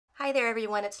Hi there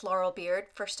everyone, it's Laurel Beard.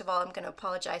 First of all, I'm going to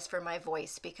apologize for my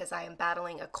voice because I am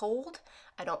battling a cold.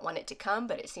 I don't want it to come,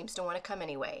 but it seems to want to come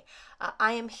anyway.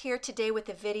 I am here today with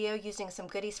a video using some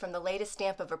goodies from the latest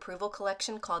Stamp of Approval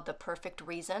collection called The Perfect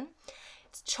Reason.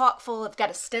 It's chock full. I've got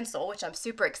a stencil, which I'm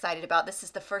super excited about. This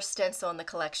is the first stencil in the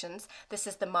collections. This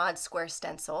is the Mod Square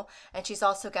stencil, and she's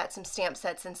also got some stamp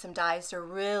sets and some dies. They're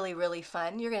really, really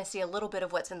fun. You're going to see a little bit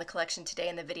of what's in the collection today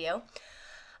in the video.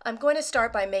 I'm going to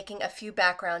start by making a few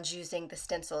backgrounds using the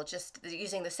stencil, just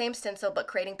using the same stencil but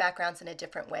creating backgrounds in a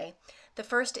different way. The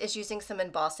first is using some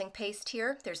embossing paste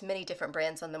here. There's many different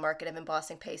brands on the market of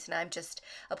embossing paste, and I'm just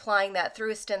applying that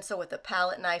through a stencil with a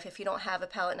palette knife. If you don't have a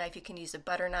palette knife, you can use a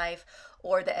butter knife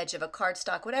or the edge of a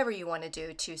cardstock, whatever you want to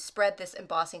do to spread this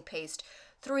embossing paste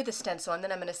through the stencil, and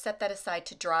then I'm going to set that aside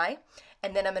to dry,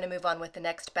 and then I'm going to move on with the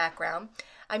next background.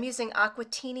 I'm using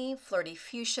Aquatini, Flirty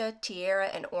Fuchsia, Tiara,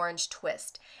 and Orange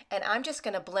Twist, and I'm just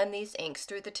going to blend these inks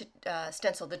through the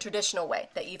stencil the traditional way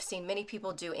that you've seen many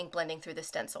people do ink blending through the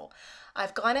stencil.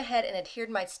 I've gone ahead and adhered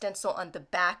my stencil on the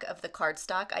back of the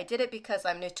cardstock. I did it because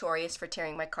I'm notorious for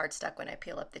tearing my cardstock when I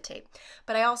peel up the tape,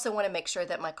 but I also want to make sure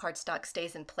that my cardstock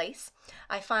stays in place.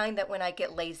 I find that when I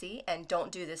get lazy and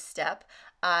don't do this step,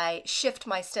 I shift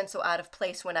my stencil out of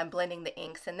place when I'm blending the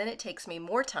inks, and then it takes me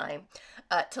more time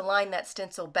to line that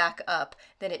stencil back up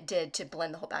than it did to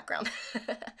blend the whole background.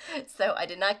 So I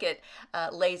did not get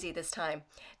lazy this time.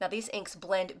 Now these inks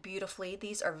blend beautifully.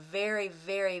 These are very,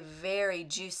 very, very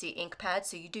juicy ink pads,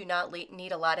 so you do not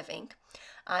need a lot of ink.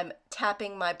 I'm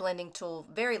tapping my blending tool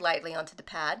very lightly onto the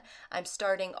pad. I'm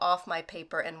starting off my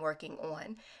paper and working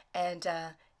on, and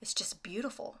it's just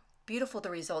beautiful. Beautiful the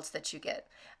results that you get.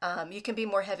 You can be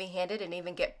more heavy-handed and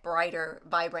even get brighter,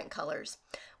 vibrant colors.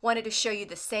 Wanted to show you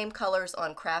the same colors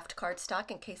on craft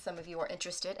cardstock in case some of you are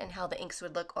interested in how the inks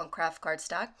would look on craft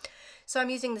cardstock. So I'm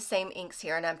using the same inks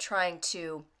here, and I'm trying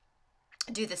to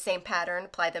do the same pattern,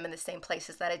 apply them in the same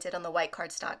places that I did on the white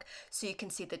cardstock, so you can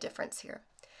see the difference here.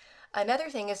 Another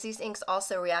thing is these inks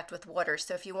also react with water,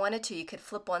 so if you wanted to, you could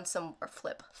flick on some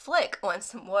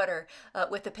water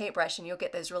with the paintbrush, and you'll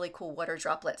get those really cool water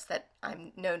droplets that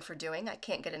I'm known for doing. I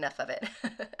can't get enough of it.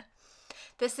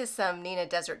 This is some Nina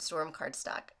Desert Storm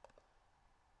cardstock.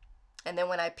 And then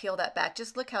when I peel that back,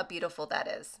 just look how beautiful that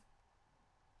is.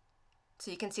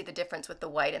 So you can see the difference with the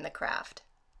white and the craft.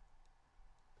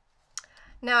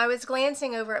 Now I was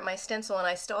glancing over at my stencil and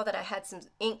I saw that I had some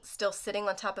ink still sitting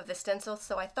on top of the stencil,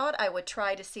 so I thought I would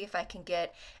try to see if I can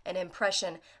get an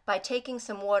impression by taking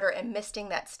some water and misting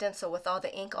that stencil with all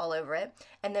the ink all over it,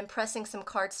 and then pressing some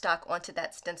cardstock onto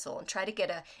that stencil and try to get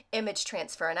an image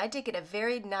transfer. And I did get a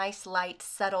very nice, light,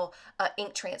 subtle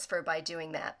ink transfer by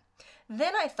doing that.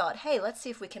 Then I thought, hey, let's see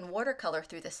if we can watercolor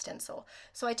through the stencil.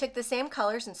 So I took the same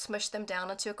colors and smushed them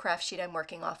down onto a craft sheet I'm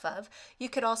working off of. You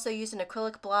could also use an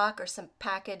acrylic block or some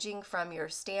packaging from your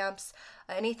stamps,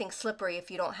 anything slippery if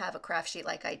you don't have a craft sheet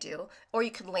like I do, or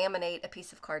you could laminate a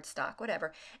piece of cardstock,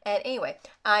 whatever. And anyway,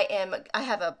 I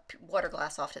have a water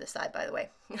glass off to the side, by the way,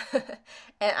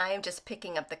 and I am just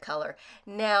picking up the color.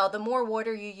 Now, the more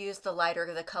water you use, the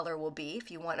lighter the color will be. If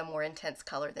you want a more intense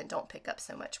color, then don't pick up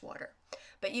so much water.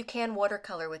 But you can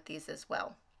watercolor with these as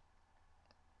well.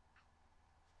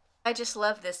 I just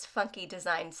love this funky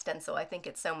design stencil. I think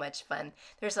it's so much fun.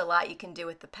 There's a lot you can do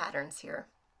with the patterns here.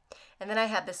 And then I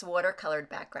have this watercolored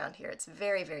background here. It's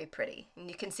very, very pretty.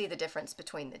 And you can see the difference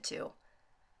between the two.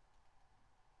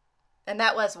 And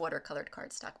that was watercolored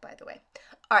cardstock, by the way.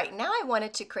 All right, now I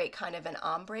wanted to create kind of an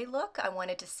ombre look. I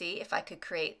wanted to see if I could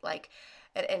create like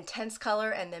an intense color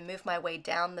and then move my way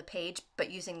down the page, but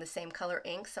using the same color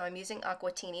ink. So I'm using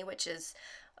Aquatini, which is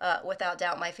without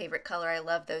doubt my favorite color. I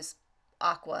love those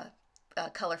aqua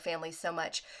color families so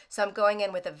much. So I'm going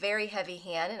in with a very heavy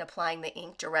hand and applying the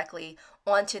ink directly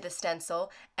onto the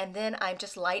stencil, and then I'm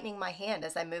just lightening my hand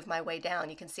as I move my way down.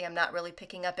 You can see I'm not really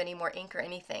picking up any more ink or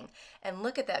anything. And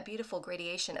look at that beautiful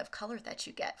gradation of color that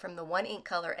you get from the one ink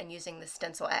color and using the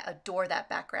stencil. I adore that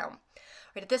background.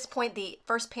 Right at this point, the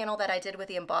first panel that I did with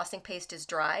the embossing paste is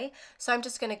dry, so I'm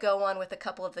just going to go on with a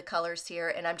couple of the colors here,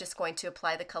 and I'm just going to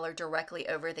apply the color directly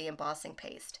over the embossing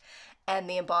paste. And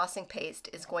the embossing paste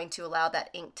is going to allow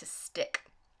that ink to stick.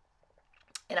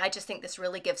 And I just think this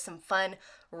really gives some fun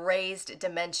raised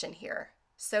dimension here.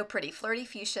 So pretty. Flirty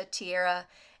Fuchsia, Tiara,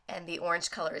 and the orange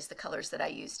color is the colors that I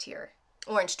used here.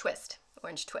 Orange Twist.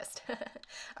 Orange Twist. All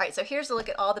right, so here's a look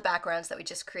at all the backgrounds that we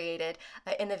just created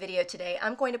in the video today.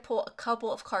 I'm going to pull a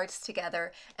couple of cards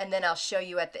together, and then I'll show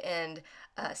you at the end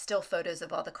still photos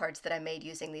of all the cards that I made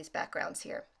using these backgrounds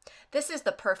here. This is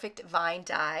the Perfect Vine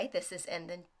die. This is in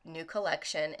the new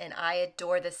collection, and I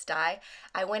adore this die.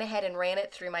 I went ahead and ran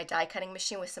it through my die cutting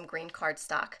machine with some green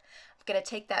cardstock. I'm going to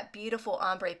take that beautiful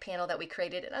ombre panel that we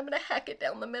created and I'm going to hack it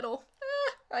down the middle.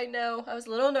 I know, I was a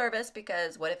little nervous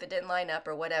because what if it didn't line up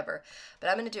or whatever, but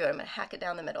I'm going to do it. I'm going to hack it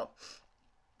down the middle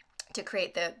to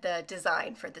create the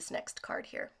design for this next card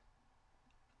here.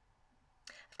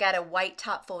 I've got a white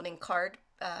top folding card,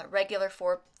 regular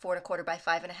 4 4¼ by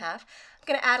 5½. I'm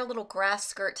going to add a little grass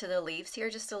skirt to the leaves here,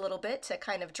 just a little bit to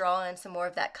kind of draw in some more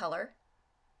of that color.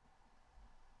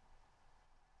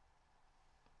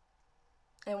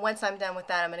 And once I'm done with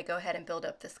that, I'm going to go ahead and build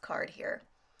up this card here.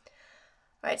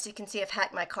 All right, so you can see I've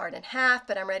hacked my card in half,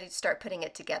 but I'm ready to start putting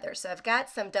it together. So I've got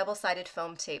some double-sided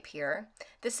foam tape here.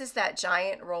 This is that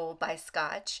giant roll by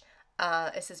Scotch.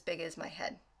 It's as big as my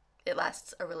head. It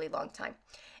lasts a really long time.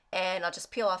 And I'll just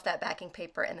peel off that backing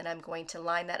paper, and then I'm going to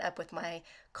line that up with my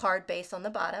card base on the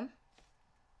bottom.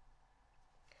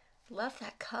 Love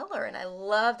that color, and I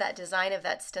love that design of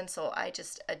that stencil. I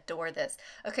just adore this.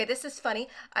 Okay, this is funny.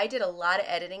 I did a lot of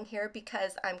editing here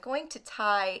because I'm going to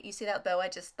tie, you see that bow I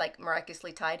just like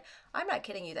miraculously tied? I'm not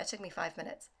kidding you, that took me 5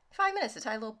 minutes. 5 minutes to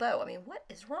tie a little bow. I mean, what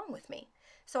is wrong with me?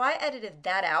 So I edited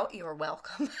that out. You're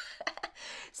welcome.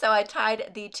 So I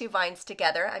tied the 2 vines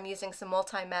together. I'm using some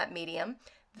multi-matte medium,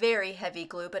 very heavy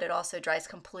glue, but it also dries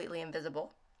completely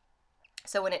invisible.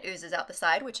 So when it oozes out the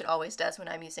side, which it always does when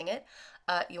I'm using it,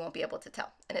 you won't be able to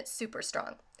tell. And it's super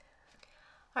strong.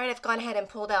 All right, I've gone ahead and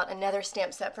pulled out another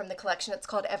stamp set from the collection. It's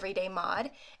called Everyday Mod,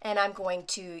 and I'm going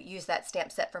to use that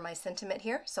stamp set for my sentiment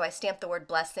here. So I stamped the word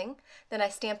blessing, then I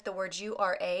stamped the word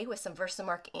URA with some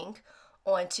Versamark ink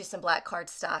onto some black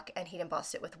cardstock and heat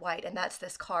embossed it with white, and that's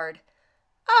this card.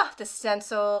 Ah, the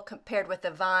stencil compared with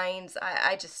the vines.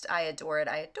 I adore it.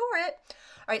 I adore it.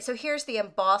 All right, so here's the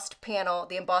embossed panel,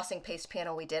 the embossing paste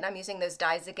panel we did. I'm using those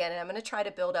dies again, and I'm going to try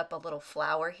to build up a little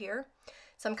flower here.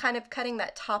 So I'm kind of cutting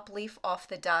that top leaf off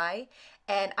the die,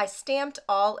 and I stamped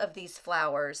all of these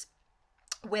flowers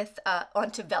with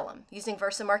onto vellum using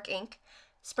Versamark ink,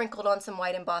 sprinkled on some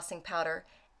white embossing powder,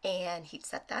 and heat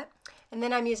set that. And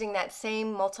then I'm using that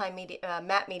same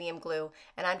matte medium glue,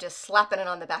 and I'm just slapping it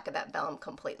on the back of that vellum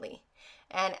completely.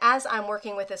 And as I'm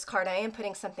working with this card, I am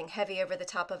putting something heavy over the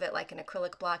top of it, like an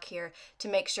acrylic block here, to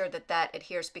make sure that that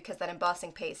adheres, because that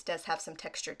embossing paste does have some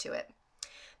texture to it.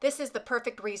 This is the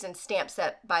Perfect Reason stamp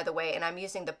set, by the way, and I'm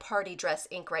using the Party Dress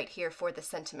ink right here for the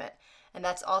sentiment. And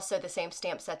that's also the same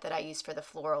stamp set that I use for the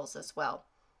florals as well.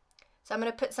 So I'm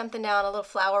going to put something down, a little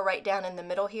flower right down in the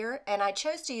middle here, and I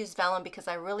chose to use vellum because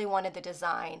I really wanted the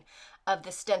design of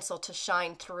the stencil to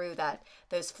shine through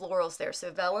those florals there.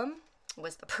 So vellum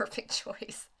was the perfect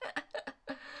choice.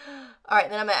 All right,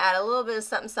 then I'm going to add a little bit of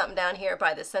something down here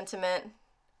by the sentiment.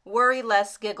 Worry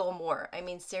less, giggle more. I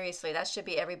mean, seriously, that should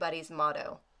be everybody's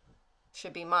motto.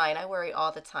 Should be mine. I worry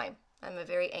all the time. I'm a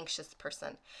very anxious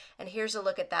person. And here's a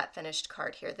look at that finished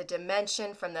card here. The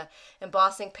dimension from the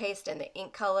embossing paste and the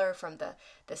ink color from the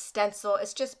stencil.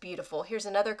 It's just beautiful. Here's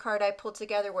another card I pulled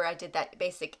together where I did that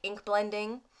basic ink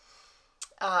blending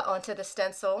onto the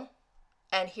stencil.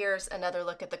 And here's another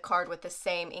look at the card with the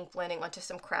same ink blending onto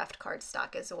some craft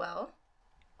cardstock as well.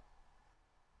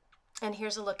 And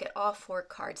here's a look at all 4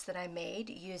 cards that I made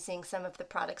using some of the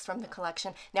products from the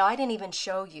collection. Now, I didn't even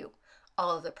show you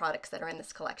all of the products that are in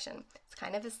this collection. It's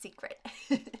kind of a secret.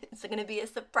 It's going to be a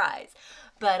surprise.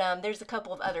 But there's a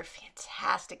couple of other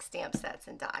fantastic stamp sets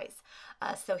and dies.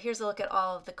 So here's a look at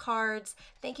all of the cards.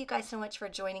 Thank you guys so much for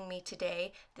joining me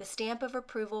today. The Stamp of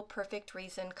Approval Perfect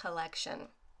Reason collection.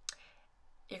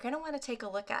 You're going to want to take a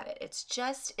look at it.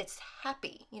 It's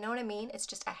happy. You know what I mean? It's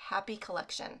just a happy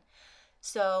collection.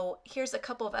 So here's a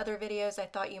couple of other videos I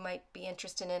thought you might be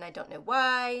interested in. I don't know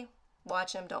why.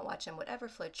 Watch them, don't watch them, whatever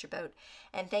floats your boat.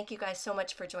 And thank you guys so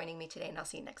much for joining me today, and I'll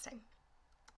see you next time.